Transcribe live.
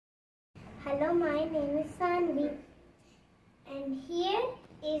Hello, my name is Saanvi, and here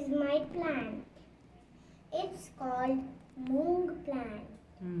is my plant. It's called moong plant.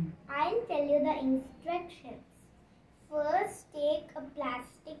 I'll tell you the instructions. First, take a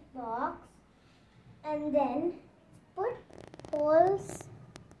plastic box and then put holes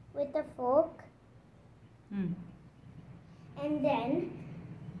with a fork and then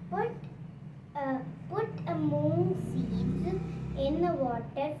put a moong seeds in the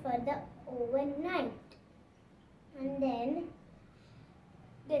water for the overnight, and then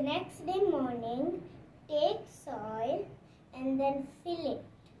the next day morning take soil and then fill it,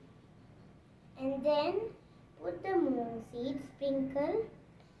 and then put the moong seeds, sprinkle,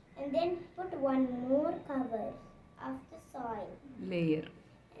 and then put one more cover of the soil layer,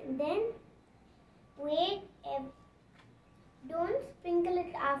 and then wait. Don't sprinkle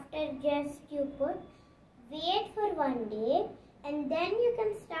it after just you put. Wait for 1 day and then you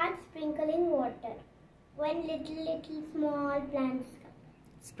can start sprinkling water when little small plants come.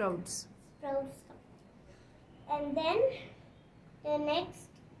 sprouts come. And then the next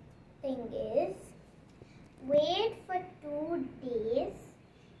thing is wait for 2 days.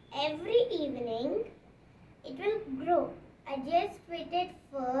 Every evening it will grow. I just waited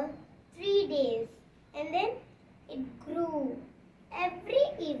for 3 days and then it grew. Every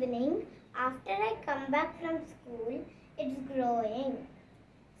evening after I come back from school, it's growing.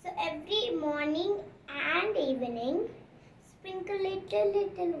 So every morning and evening, sprinkle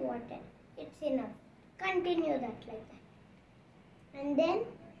little water. It's enough. Continue that like that. And then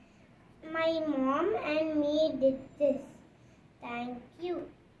my mom and me did this. Thank you.